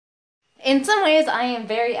In some ways, I am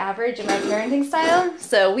very average in my parenting style.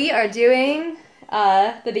 So we are doing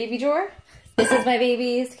the baby drawer. This is my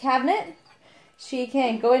baby's cabinet. She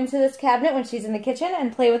can go into this cabinet when she's in the kitchen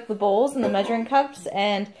and play with the bowls and the measuring cups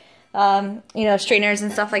and, you know, strainers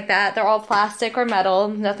and stuff like that. They're all plastic or metal.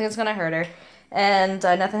 Nothing's going to hurt her. And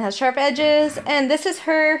nothing has sharp edges. And this is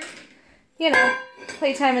her, you know,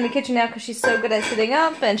 playtime in the kitchen now because she's so good at sitting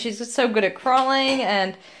up and she's just so good at crawling.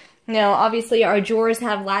 And, you know, obviously our drawers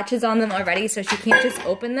have latches on them already, so she can't just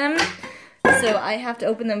open them. So I have to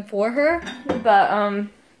open them for her. But,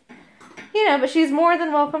 you know, but she's more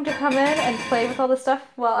than welcome to come in and play with all this stuff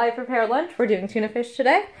while I prepare lunch. We're doing tuna fish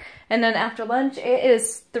today. And then after lunch, it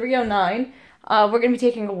is 3:09. We're going to be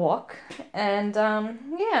taking a walk. And,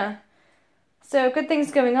 yeah. So, good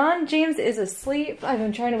things going on. James is asleep. I've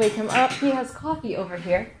been trying to wake him up. He has coffee over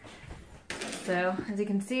here. So, as you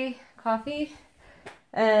can see, coffee.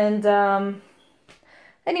 And,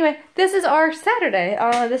 anyway, this is our Saturday.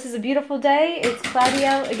 This is a beautiful day. It's cloudy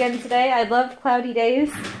out again today. I love cloudy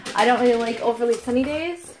days. I don't really like overly sunny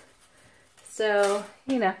days. So,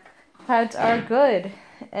 you know, clouds are good.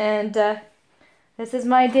 And this is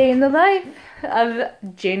my day in the life of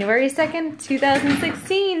January 2nd,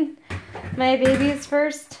 2016. My baby's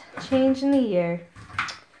first change in the year.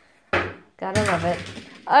 Gotta love it.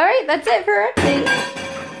 Alright, that's it for our update.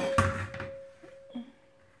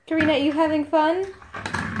 Karina, you having fun?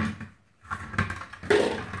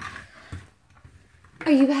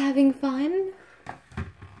 Are you having fun?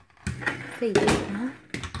 Say yes, huh?